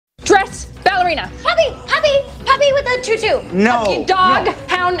ballerina. Puppy with a tutu. No. Puppy, dog,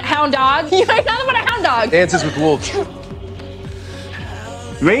 no. hound dog. You ain't nothing but a hound dog. Dances with wolves.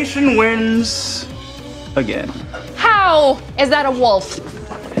 Ration wins again. How is that a wolf?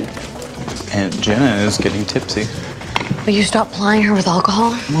 And Jenna is getting tipsy. Will you stop plying her with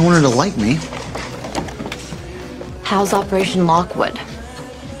alcohol? I want her to like me. How's Operation Lockwood?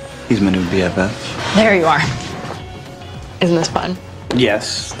 He's my new BFF. There you are. Isn't this fun?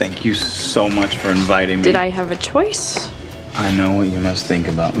 Yes, thank you so much for inviting me. Did I have a choice? I know what you must think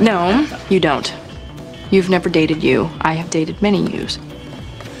about me. No, you don't. You've never dated you. I have dated many yous.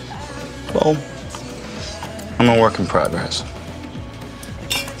 Well, I'm a work in progress.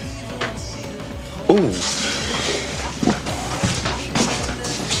 Ooh.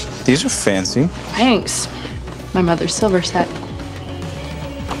 These are fancy. Thanks. My mother's silver set.